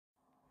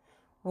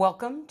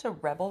Welcome to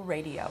Rebel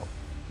Radio,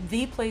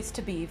 the place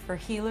to be for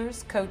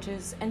healers,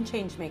 coaches, and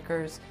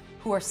changemakers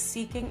who are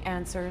seeking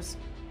answers,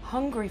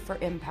 hungry for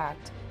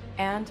impact,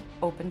 and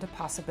open to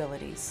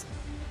possibilities.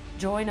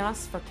 Join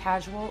us for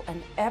casual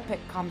and epic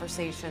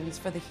conversations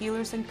for the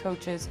healers and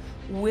coaches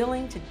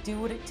willing to do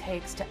what it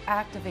takes to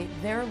activate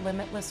their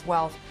limitless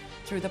wealth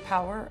through the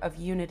power of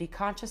unity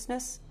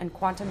consciousness and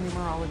quantum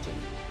numerology.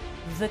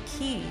 The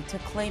key to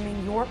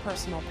claiming your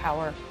personal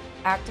power,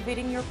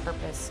 activating your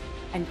purpose,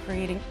 and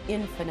creating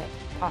infinite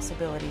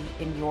possibility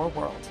in your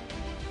world.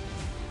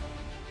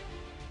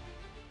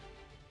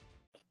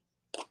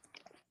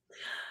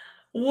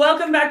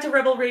 Welcome back to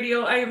Rebel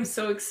Radio. I am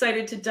so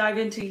excited to dive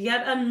into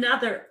yet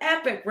another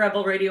epic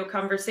Rebel Radio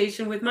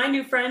conversation with my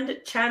new friend,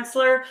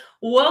 Chancellor.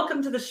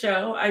 Welcome to the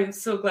show. I'm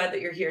so glad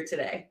that you're here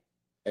today.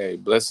 Hey,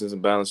 blessings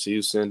and balance to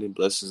you, Cindy.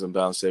 Blessings and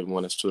balance to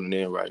everyone that's tuning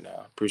in right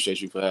now.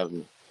 Appreciate you for having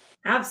me.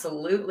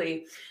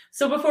 Absolutely.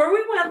 So before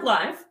we went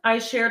live, I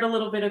shared a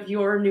little bit of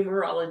your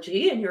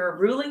numerology, and you're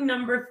ruling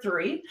number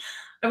 3.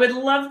 I would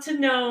love to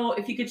know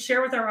if you could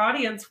share with our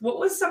audience, what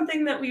was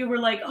something that we were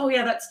like, oh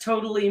yeah, that's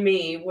totally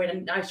me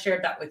when I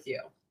shared that with you?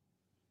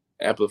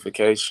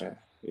 Amplification,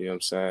 you know what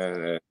I'm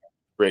saying?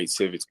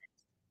 Creativity,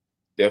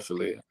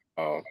 definitely.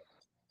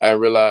 I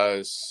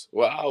realized,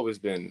 well, I always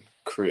been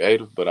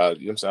creative, but you know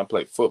what I'm saying? I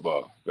played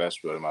football,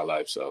 basketball in my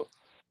life, so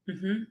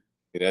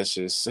that's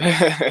just,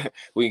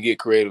 we can get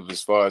creative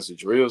as far as the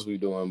drills we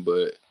doing,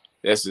 but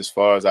that's as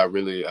far as I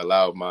really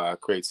allowed my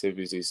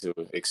creativity to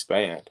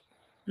expand.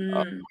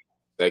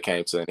 That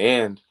came to an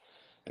end,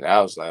 and I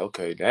was like,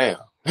 okay, damn.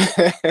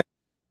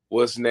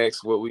 What's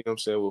next? What we, you know what I'm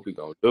saying? What we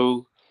gonna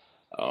do?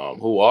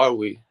 Who are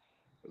we?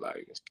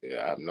 Like,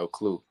 yeah, I have no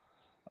clue.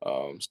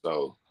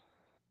 So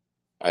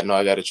I know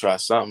I got to try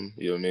something.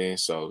 You know what I mean?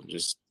 So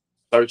just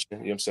searching. You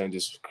know what I'm saying?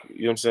 Just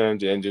you know what I'm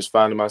saying, and just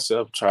finding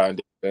myself, trying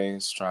different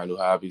things, trying new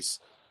hobbies,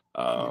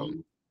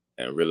 and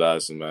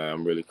realizing, man,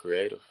 I'm really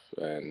creative,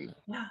 and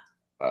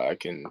I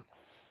can, you know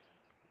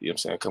what I'm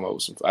saying, come up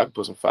with some. I can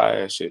put some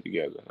fire ass shit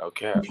together. No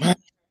cap.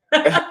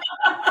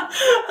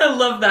 I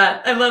love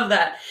that. I love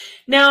that.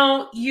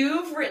 Now,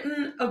 you've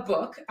written a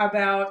book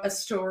about a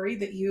story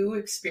that you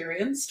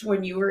experienced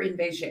when you were in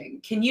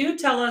Beijing. Can you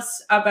tell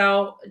us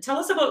about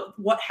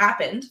what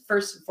happened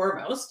first and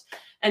foremost,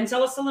 and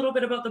tell us a little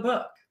bit about the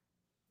book,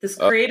 this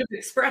creative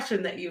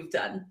expression that you've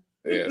done?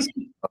 Yes.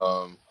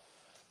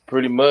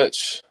 Pretty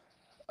much,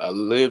 I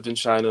lived in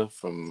China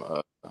from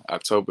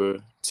October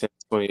 10th,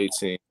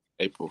 2018,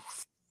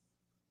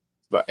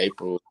 about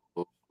April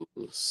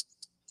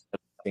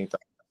 17th,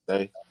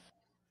 day,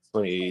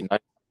 2019.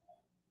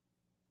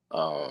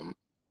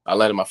 I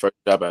landed my first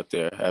job out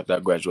there after I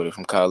graduated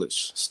from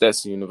college,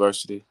 Stetson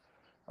University,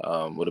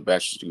 with a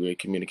bachelor's degree in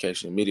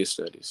communication and media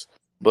studies.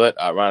 But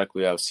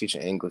ironically, I was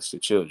teaching English to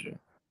children.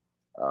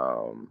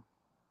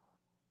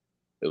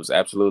 It was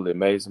absolutely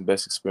amazing,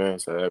 best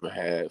experience I ever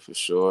had for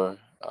sure.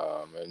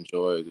 I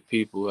enjoyed the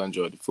people, I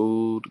enjoyed the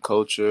food, the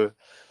culture,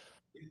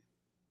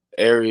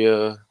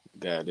 area,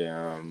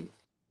 goddamn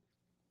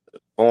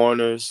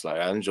foreigners.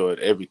 Like, I enjoyed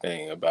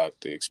everything about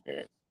the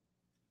experience.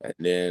 And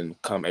then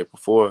come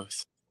April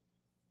 4th,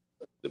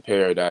 the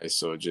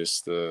paradise, or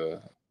just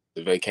the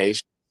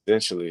vacation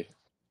essentially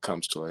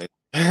comes to an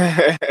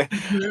end.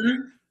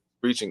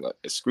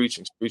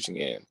 Screeching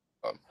end.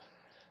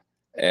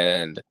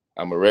 And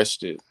I'm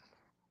arrested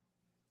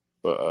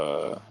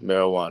for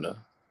marijuana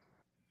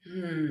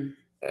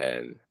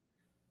and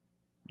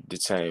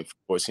detained for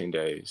 14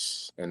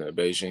 days in a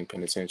Beijing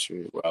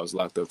penitentiary where I was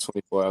locked up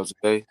 24 hours a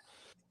day,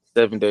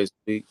 7 days a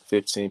week,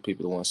 15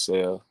 people in one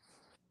cell,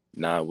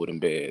 9 wooden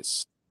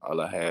beds. All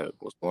I had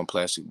was one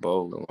plastic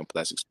bowl and one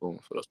plastic spoon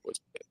for those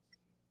 14 days.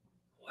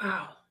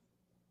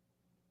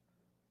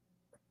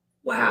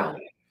 Wow.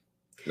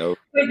 No.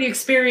 Quite the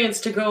experience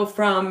to go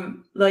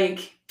from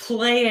like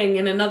playing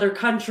in another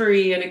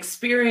country and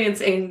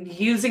experiencing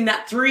using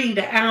that 3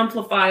 to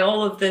amplify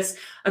all of this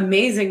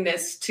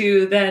amazingness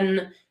to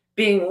then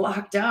being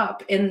locked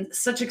up in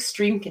such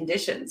extreme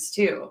conditions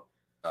too.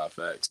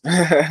 Facts.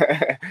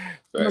 It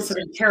must have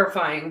been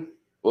terrifying.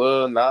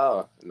 Well,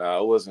 no,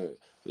 it wasn't.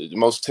 The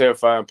most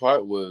terrifying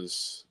part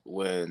was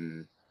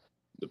when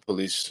the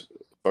police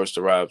first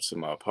arrived to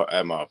my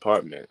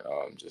apartment,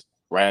 just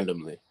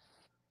randomly.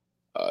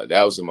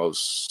 That was the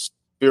most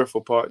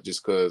fearful part,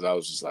 just because I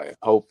was just like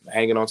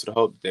hanging on to the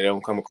hope that they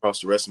don't come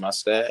across the rest of my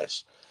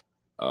stash.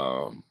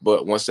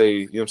 But once they,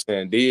 you know what I'm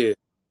saying, did,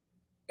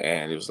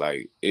 and it was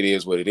like, it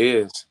is what it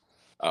is.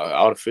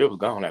 All the fear was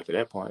gone after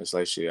that point. It's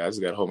like, shit, I just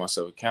got to hold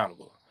myself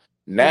accountable.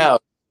 Now,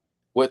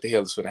 what the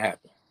hell is going to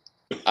happen?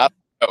 I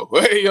don't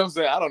know. You know what I'm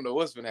saying? I don't know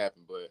what's going to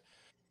happen, but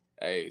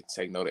hey,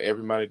 take note of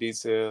every minor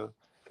detail.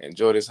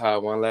 Enjoy this high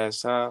one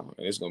last time,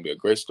 and it's going to be a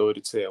great story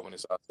to tell when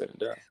it's all said and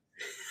done.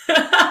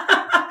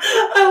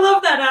 I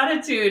love that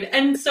attitude.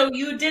 And so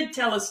you did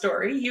tell a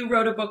story. You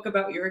wrote a book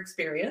about your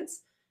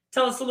experience.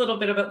 Tell us a little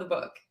bit about the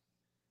book.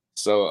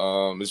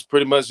 So it's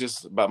pretty much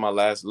just about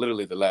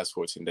literally the last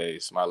 14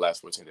 days, my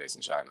last 14 days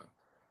in China.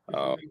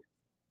 As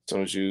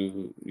soon as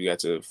you got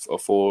to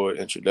afford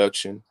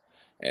introduction,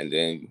 and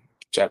then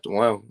chapter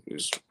 1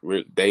 is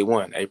day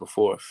 1, April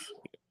 4th,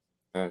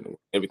 and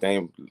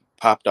everything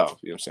popped off.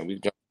 You know what I'm saying? We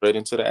jumped straight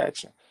into the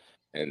action,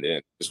 and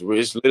then it's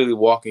literally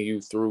walking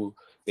you through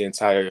the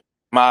entire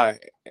my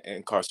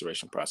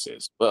incarceration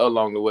process. But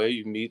along the way,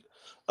 you meet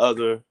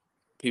other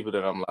people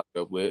that I'm locked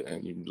up with,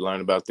 and you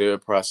learn about their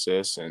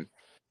process and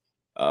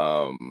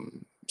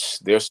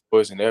their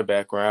stories and their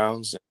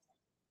backgrounds.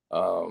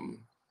 Um,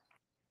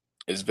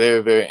 it's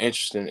very, very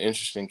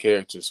interesting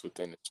characters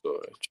within the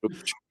story.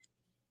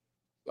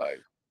 Like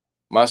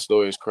my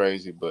story is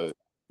crazy, but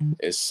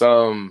it's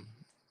some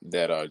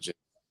that are just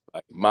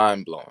like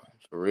mind blowing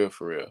for real,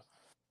 for real.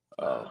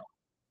 Um, Wow.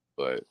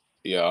 but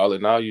yeah, all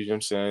in all, you know what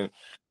I'm saying?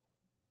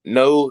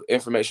 No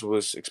information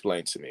was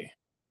explained to me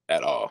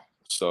at all.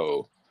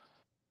 So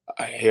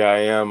here I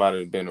am.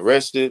 I've been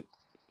arrested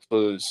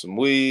for some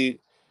weed.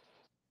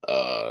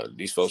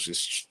 These folks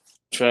just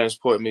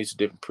transport me to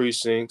different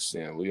precincts,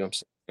 and we, you know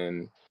what I'm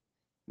saying,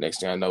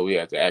 next thing I know, we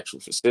at the actual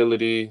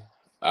facility.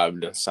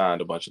 I've done signed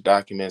a bunch of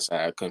documents.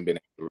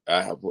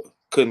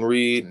 Couldn't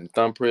read and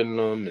thumbprinting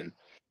them, and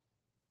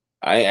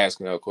I ain't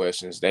asking no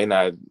questions. They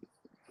not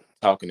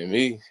talking to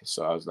me,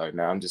 so I was like,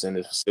 "Nah, I'm just in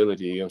this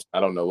facility. You know, I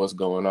don't know what's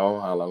going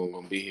on, how long I'm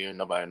gonna be here.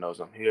 Nobody knows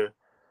I'm here.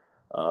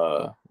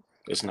 Uh,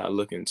 it's not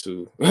looking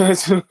too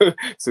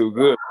too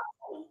good.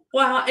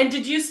 Wow. And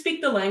did you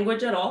speak the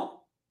language at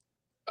all?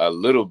 A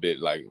little bit,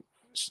 like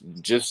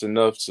just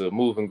enough to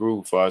move and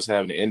groove. As far as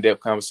having an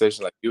in-depth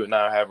conversation like you and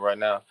I are having right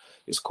now,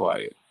 it's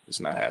quiet. It's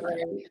not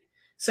happening. Right.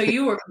 So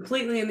you were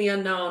completely in the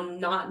unknown,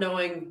 not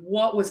knowing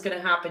what was going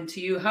to happen to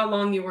you, how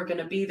long you were going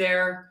to be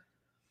there.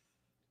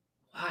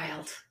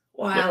 Wild.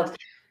 Yeah, Wild.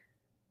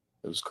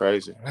 it was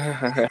crazy.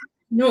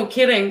 No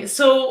kidding.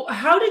 So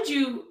how did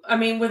you, I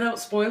mean, without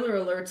spoiler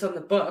alerts on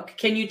the book,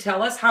 can you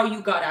tell us how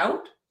you got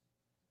out?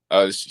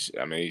 I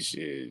mean,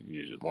 shit,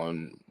 you just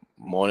one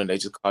morning they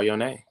just call your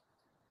name.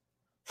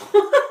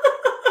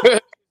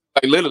 Like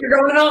literally, You're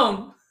going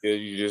home.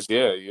 you just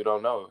you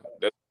don't know.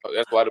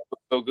 That's why the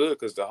book's so good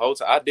because the whole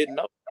time I didn't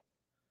know.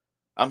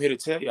 I'm here to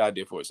tell you I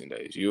did 14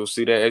 days. You'll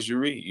see that as you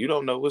read. You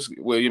don't know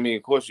you mean,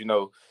 of course, you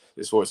know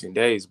it's 14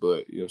 days,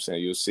 but you know what I'm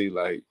saying? You'll see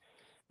like,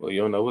 well,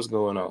 you don't know what's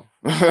going on.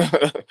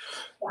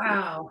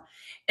 Wow.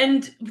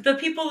 And the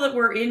people that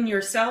were in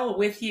your cell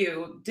with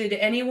you, did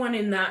anyone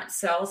in that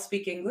cell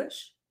speak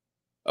English?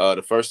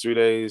 The first 3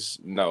 days,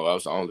 no, I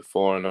was the only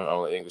foreigner,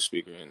 only English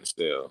speaker in the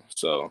cell.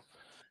 So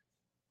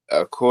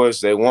of course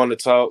they want to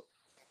talk,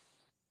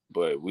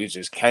 but we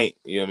just can't,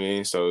 you know what I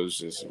mean? So it's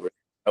just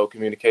no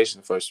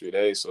communication the first 3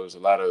 days. So there's a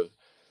lot of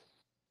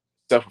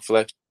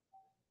self-reflection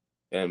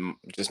and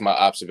just my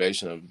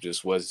observation of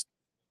just what's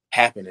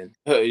happening.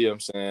 You know what I'm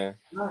saying?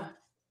 Ah.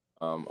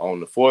 On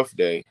the 4th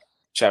day,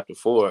 chapter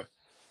 4,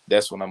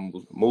 that's when I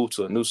moved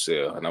to a new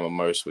cell and I'm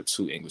immersed with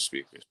 2 English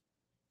speakers.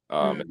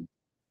 Mm.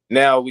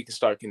 Now we can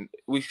start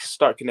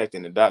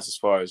connecting the dots as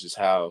far as just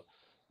how,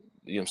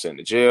 you know what I'm saying,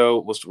 the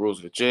jail, what's the rules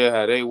of the jail,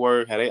 how they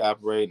work, how they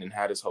operate, and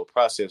how this whole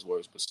process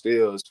works. But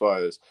still, as far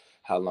as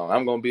how long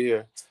I'm gonna be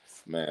here,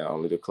 man,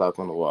 only the clock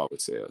on the wall would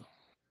tell.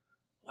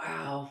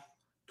 Wow.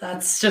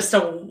 That's just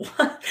a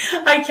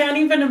I can't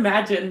even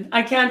imagine.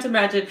 I can't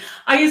imagine.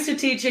 I used to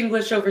teach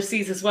English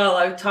overseas as well.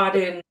 I taught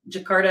in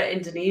Jakarta,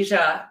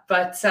 Indonesia,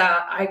 but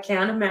I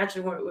can't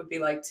imagine what it would be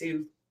like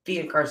to be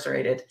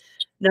incarcerated.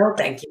 No,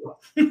 thank you.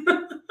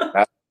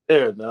 Not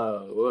there,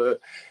 no. What?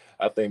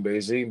 I think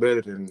Beijing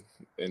better than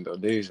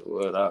Indonesia.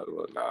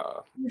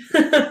 Nah.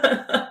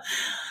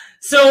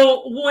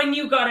 So when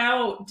you got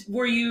out,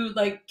 were you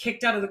like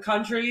kicked out of the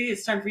country?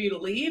 It's time for you to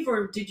leave,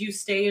 or did you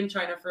stay in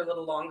China for a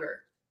little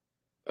longer?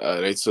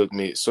 They took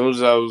me as soon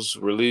as I was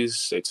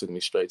released. They took me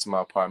straight to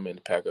my apartment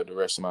to pack up the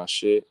rest of my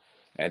shit,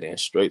 and then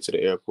straight to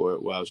the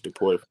airport where I was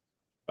deported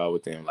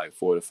within like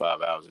 4 to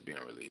 5 hours of being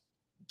released.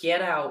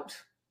 Get out.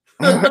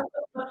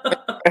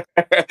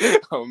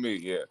 On me,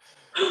 yeah.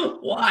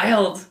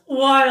 Wild,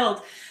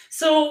 wild.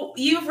 So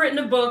you've written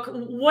a book.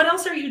 What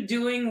else are you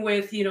doing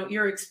with,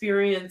 your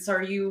experience?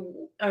 Are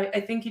you,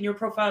 I think in your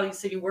profile you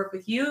said you work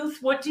with youth.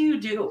 What do you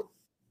do?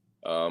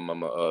 I'm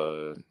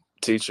a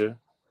teacher,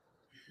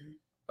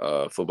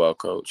 football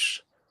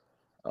coach,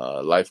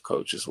 life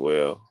coach as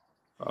well,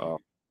 uh,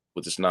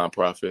 with this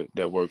nonprofit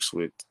that works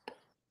with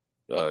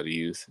the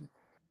youth.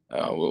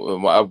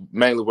 I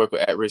mainly work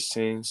with at-risk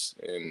teens,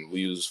 and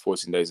we use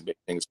 14 days of big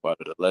things as part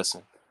of the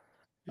lesson.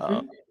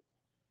 Uh, Mhm.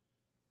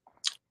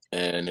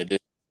 and it is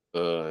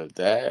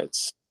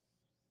that's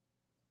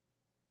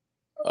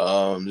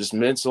just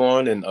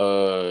mentoring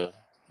and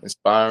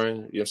inspiring.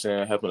 You know what I'm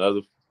saying? Helping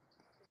other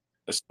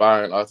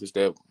aspiring authors that,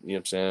 you know what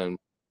I'm saying,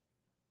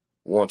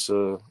 want to, you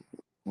know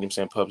what I'm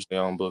saying, publish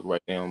their own book,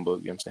 write their own book.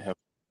 You know what I'm saying? Help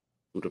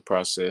through the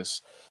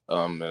process.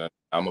 And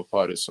I'm a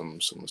part of some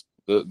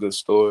good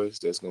stories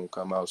that's gonna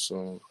come out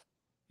soon.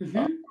 Uh,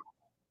 Mhm.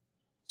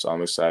 so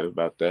I'm excited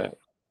about that.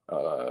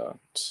 Uh,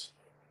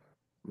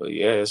 but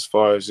yeah, as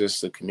far as just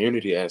the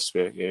community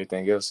aspect,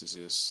 everything else is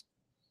just,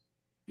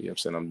 you know what I'm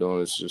saying, I'm doing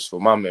this just for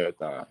my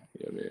marathon.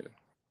 You know what I mean?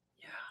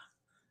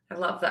 Yeah. I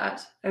love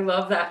that. I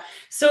love that.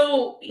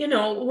 So,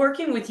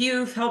 working with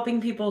youth, helping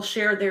people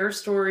share their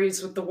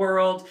stories with the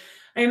world,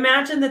 I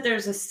imagine that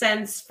there's a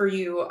sense for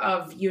you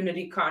of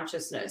unity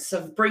consciousness,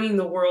 of bringing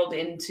the world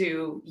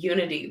into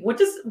unity. What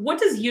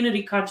does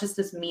unity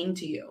consciousness mean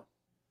to you?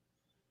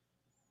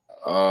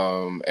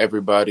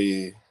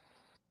 Everybody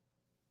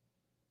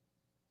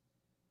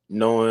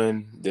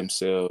knowing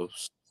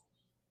themselves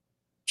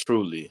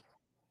truly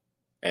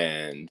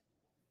and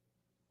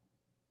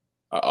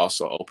are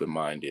also open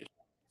minded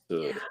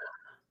to Yeah.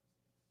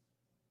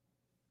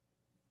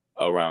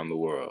 around the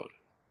world.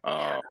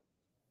 Yeah. Um,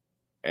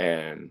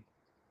 and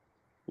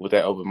with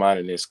that open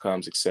mindedness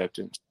comes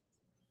acceptance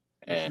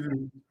and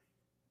Mhm.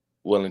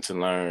 willing to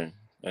learn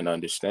and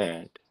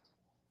understand.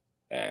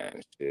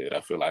 And shit, I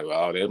feel like with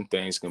all them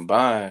things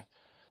combined,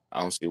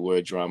 I don't see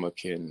where drama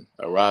can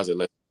arise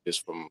unless it's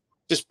from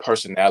just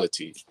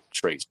personality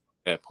traits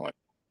at that point,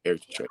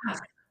 character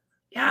traits.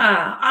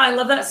 Yeah, I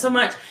love that so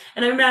much.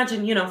 And I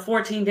imagine,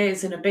 14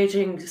 days in a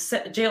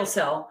Beijing jail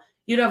cell,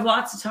 you'd have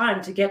lots of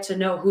time to get to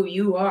know who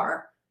you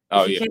are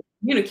Oh if you yeah, can't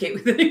communicate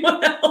with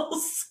anyone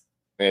else.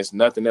 there's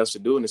nothing else to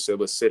do in the cell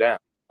but sit down.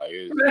 Like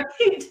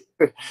Right?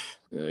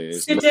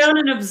 it's Sit down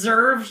and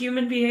observe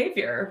human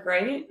behavior,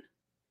 right?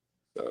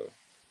 so,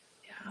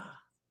 Yeah.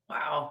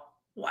 Wow.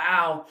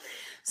 Wow.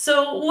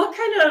 So, what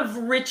kind of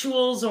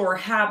rituals or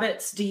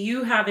habits do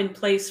you have in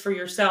place for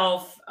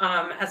yourself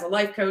as a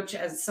life coach,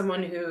 as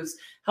someone who's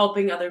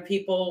helping other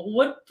people?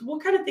 What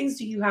kind of things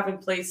do you have in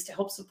place to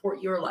help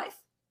support your life?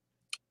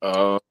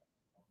 uh,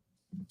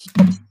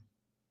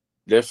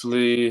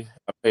 definitely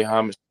I pay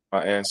homage to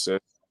my ancestors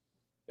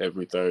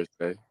every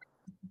Thursday.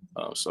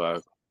 So I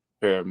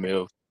prepare a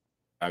meal.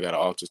 I got an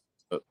altar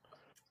set up,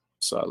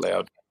 so I lay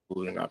out the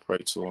food and I pray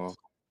to them. You know what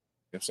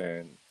I'm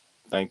saying?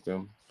 Thank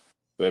them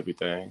for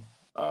everything.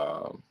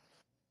 Um,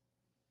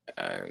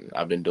 and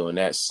I've been doing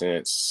that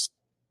since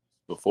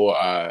before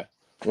I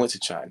went to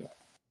China,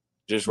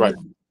 just right.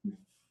 Mm.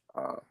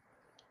 Uh,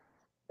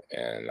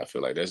 and I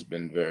feel like that's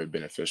been very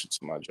beneficial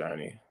to my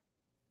journey.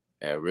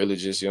 And really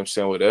just, you know what I'm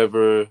saying,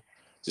 whatever,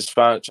 just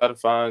try to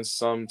find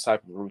some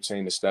type of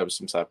routine, establish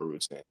some type of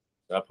routine.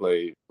 I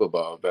played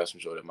football the vast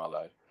majority of my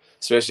life,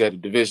 especially at the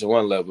Division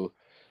 1 level.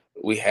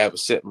 We have a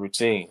set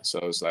routine. So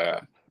it's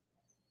like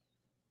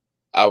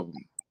I,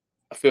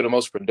 I feel the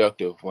most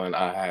productive when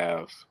I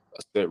have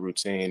a set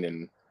routine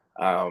and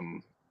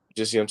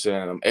just, you know what I'm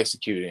saying, I'm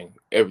executing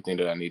everything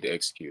that I need to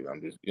execute. I'm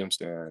just, you know what I'm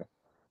saying,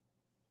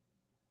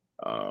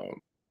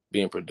 um,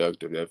 being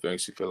productive. That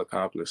makes you feel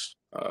accomplished.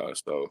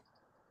 So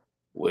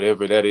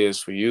whatever that is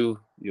for you, you know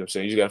what I'm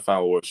saying, you got to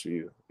find what works for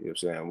you. You know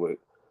what I'm saying?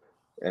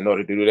 In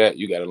order to do that,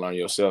 you got to learn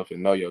yourself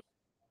and know yourself.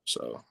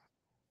 So,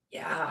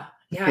 Yeah,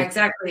 yeah,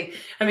 exactly.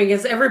 I mean,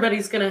 because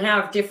everybody's going to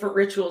have different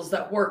rituals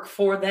that work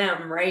for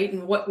them, right?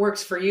 And what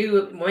works for you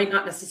it might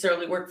not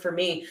necessarily work for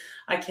me.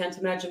 I can't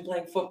imagine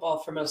playing football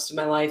for most of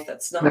my life.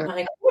 That's not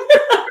my.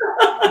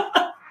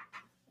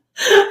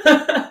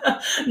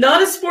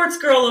 Not a sports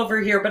girl over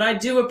here, but I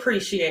do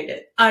appreciate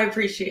it. I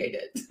appreciate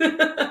it.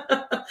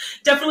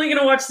 Definitely going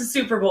to watch the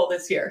Super Bowl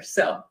this year.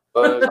 So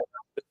but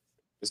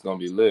it's going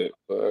to be lit.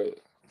 But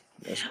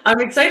that's I'm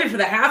excited for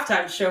the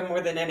halftime show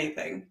more than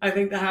anything. I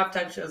think the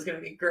halftime show is going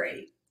to be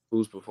great.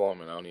 who's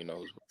performing. I don't even know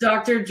who's.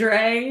 Dr.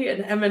 Dre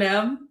and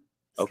Eminem.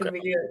 It's Okay. going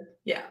to be good.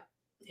 Yeah.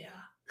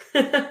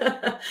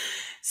 Yeah.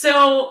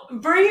 So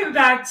bring it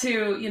back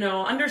to,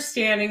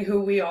 understanding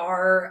who we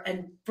are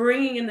and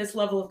bringing in this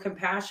level of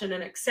compassion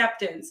and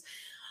acceptance.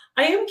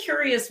 I am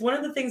curious. One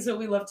of the things that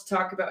we love to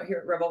talk about here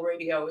at Rebel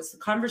Radio is the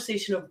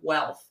conversation of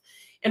wealth.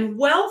 And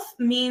wealth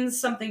means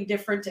something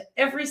different to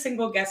every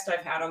single guest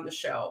I've had on the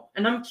show.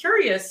 And I'm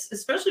curious,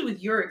 especially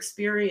with your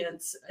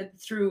experience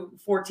through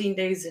 14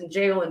 days in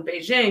jail in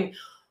Beijing,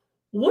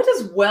 what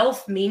does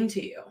wealth mean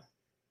to you?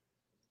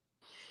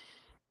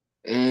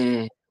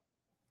 Mm,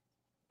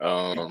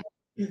 um,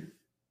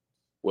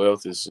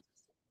 wealth is,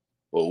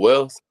 well,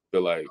 wealth, I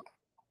feel like,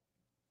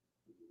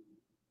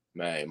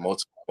 man,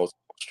 multiple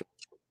streams.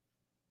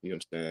 You know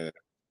what I'm saying?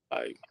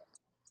 Like,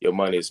 your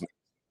money is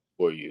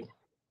for you,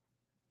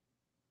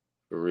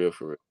 for real,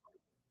 for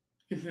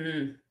real.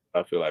 Hmm.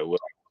 I feel like, well,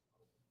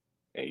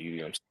 and you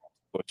know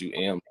what you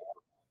am,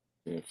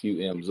 and a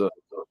few M's up,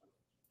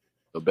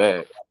 a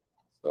bag.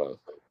 So,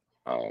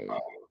 um,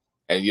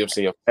 and you know what I'm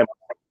saying, your family,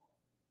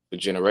 the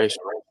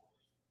generation,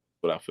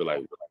 but I feel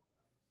like,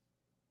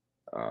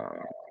 um,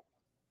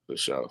 for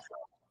sure.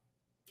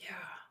 Yeah.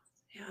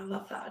 Yeah, I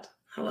love that.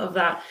 I love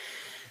that.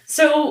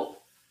 So,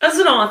 as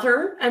an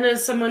author and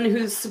as someone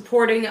who's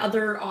supporting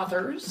other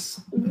authors,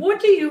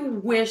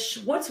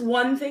 what's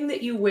one thing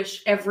that you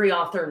wish every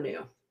author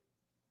knew?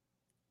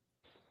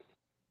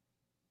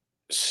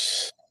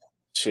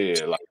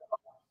 Shit, like,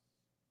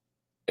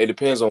 it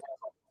depends on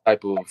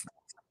type of,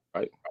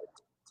 right?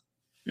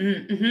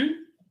 Mm-hmm.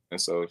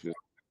 And so if it's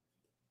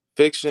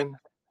fiction,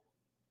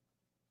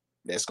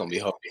 that's gonna be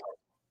hard.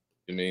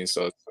 You mean,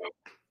 so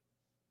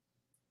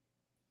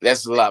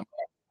that's a lot.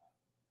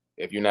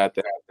 If you're not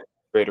that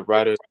creative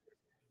writer,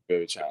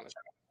 very challenging.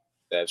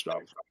 That's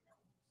wrong.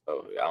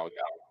 So I don't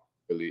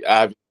really.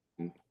 I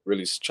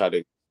really try to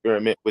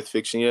experiment with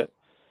fiction yet.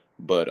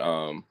 But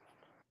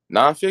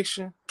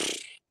nonfiction,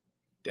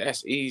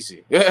 that's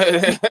easy.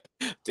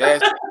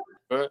 That's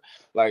bro.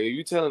 Like if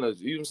you telling us,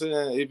 you know what I'm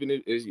saying, even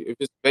if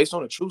it's based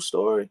on a true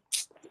story,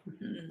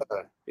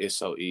 it's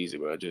so easy,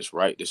 bro. Just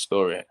write the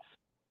story,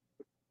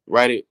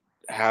 write it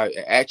how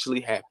it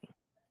actually happened.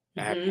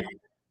 Mhm.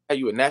 How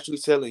you would naturally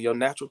tell in your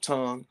natural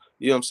tongue.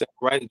 You know what I'm saying?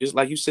 Write it just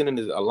like you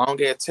sending a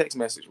long ass text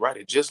message. Write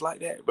it just like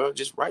that, bro.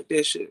 Just write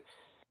that shit.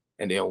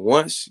 And then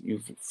once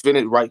you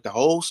finish, write the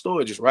whole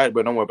story. Just write it,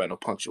 but don't worry about no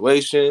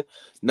punctuation,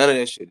 none of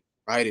that shit.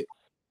 Write it,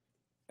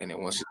 and then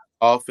once it's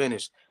all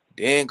finished,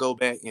 then go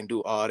back and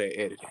do all that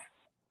editing.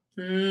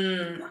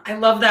 I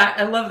love that.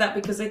 I love that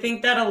because I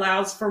think that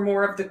allows for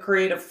more of the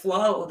creative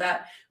flow,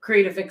 that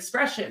creative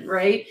expression,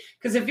 right?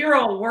 Because if you're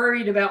all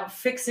worried about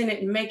fixing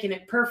it and making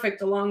it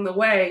perfect along the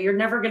way, you're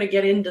never going to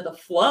get into the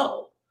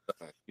flow.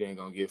 You ain't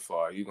gonna get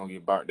far. You're gonna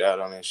get burnt out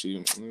on that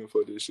shit.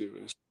 For this shit,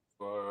 it's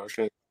far. I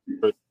can't,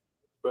 bro,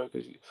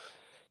 because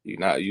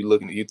you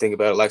looking, you think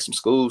about it like some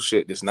school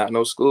shit. It's not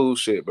no school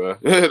shit, bro.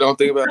 Don't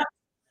think about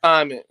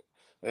time.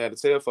 I had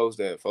to tell folks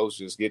that folks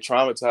just get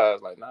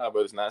traumatized. Like, nah,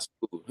 but it's not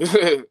school.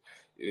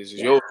 It's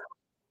just your,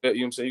 you know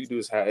what I'm saying? You can do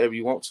this however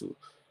you want to.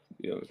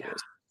 You know what I'm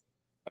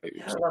saying?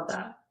 Yeah, I love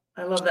that.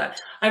 I love that.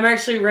 I'm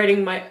actually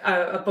writing my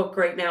a book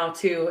right now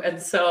too,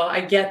 and so I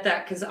get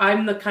that because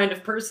I'm the kind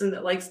of person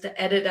that likes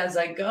to edit as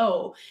I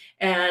go,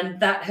 and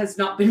that has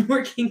not been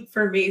working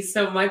for me.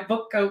 So my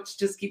book coach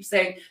just keeps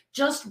saying,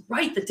 "Just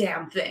write the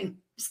damn thing.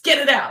 Just get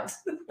it out."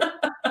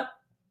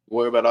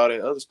 Worry about all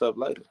that other stuff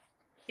later.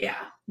 Yeah,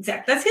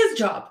 exactly. That's his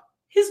job.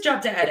 His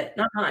job to edit,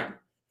 not mine.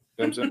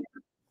 You know what I'm saying?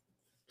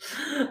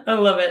 I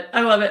love it.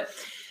 I love it.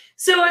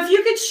 So if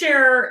you could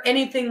share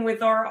anything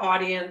with our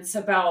audience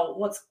about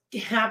what's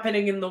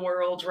happening in the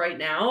world right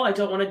now, I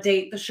don't want to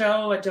date the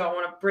show. I don't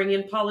want to bring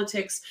in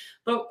politics,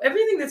 but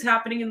everything that's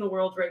happening in the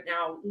world right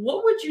now,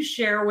 what would you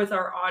share with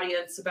our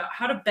audience about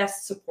how to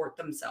best support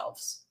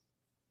themselves?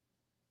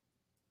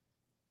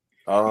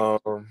 How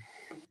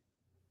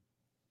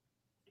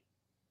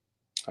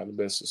to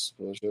best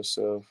support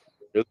yourself.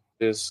 Really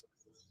just,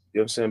 you know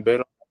what I'm saying,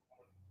 better.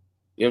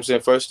 You know what I'm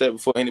saying? First step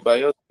before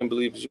anybody else can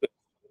believe is you.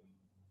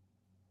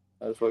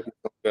 How the fuck you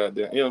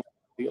goddamn, you know,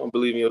 you don't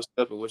believe in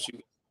yourself and what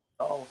you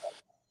know,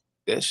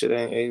 that shit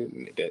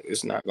ain't that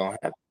it's not gonna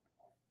happen.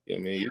 You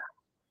know what I mean?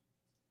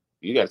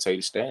 You gotta take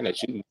the stand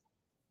that you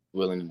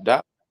willing to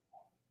die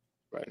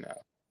right now.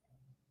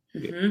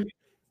 Mm-hmm.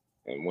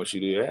 And once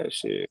you do that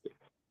shit,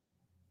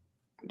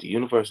 the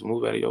universe will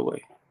move out of your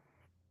way.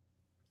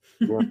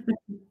 For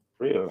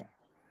real.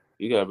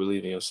 You gotta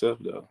believe in yourself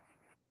though.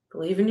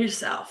 Believe in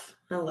yourself.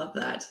 I love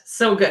that.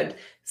 So good.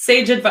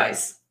 Sage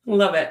advice.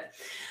 Love it.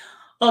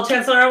 Well,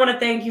 Chancellor, I want to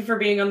thank you for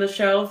being on the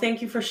show.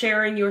 Thank you for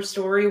sharing your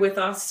story with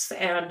us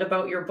and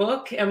about your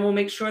book. And we'll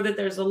make sure that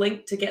there's a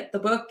link to get the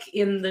book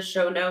in the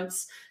show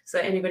notes so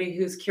that anybody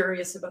who's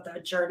curious about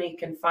that journey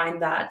can find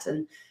that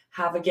and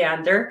have a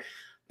gander.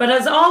 But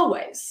as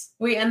always,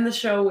 we end the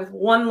show with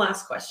one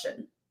last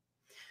question.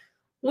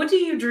 What do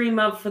you dream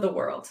of for the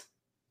world?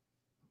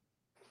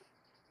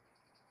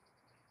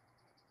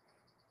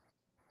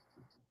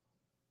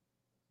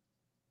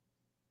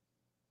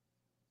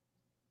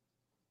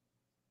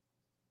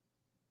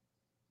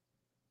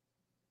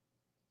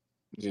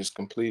 Just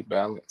complete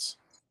balance.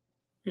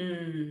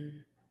 Yeah.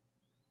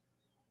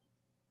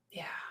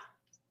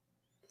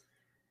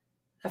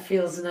 That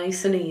feels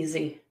nice and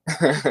easy.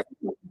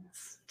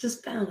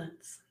 Just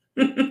balance.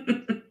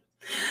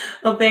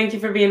 Well, thank you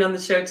for being on the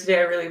show today.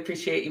 I really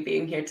appreciate you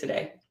being here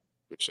today.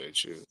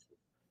 Appreciate you.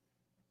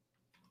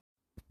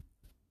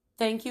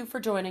 Thank you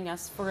for joining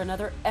us for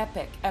another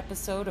epic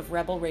episode of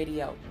Rebel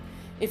Radio.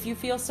 If you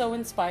feel so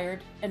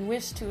inspired and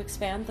wish to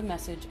expand the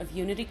message of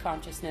unity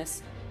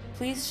consciousness,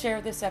 please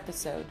share this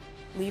episode,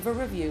 leave a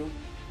review,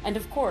 and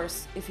of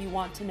course, if you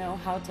want to know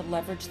how to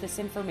leverage this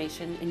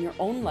information in your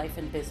own life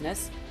and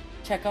business,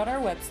 check out our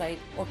website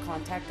or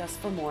contact us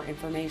for more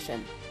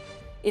information.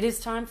 It is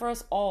time for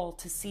us all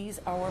to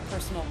seize our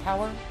personal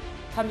power,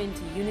 come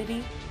into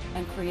unity,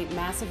 and create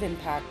massive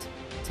impact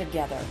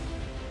together.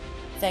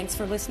 Thanks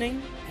for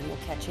listening, and we'll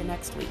catch you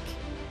next week.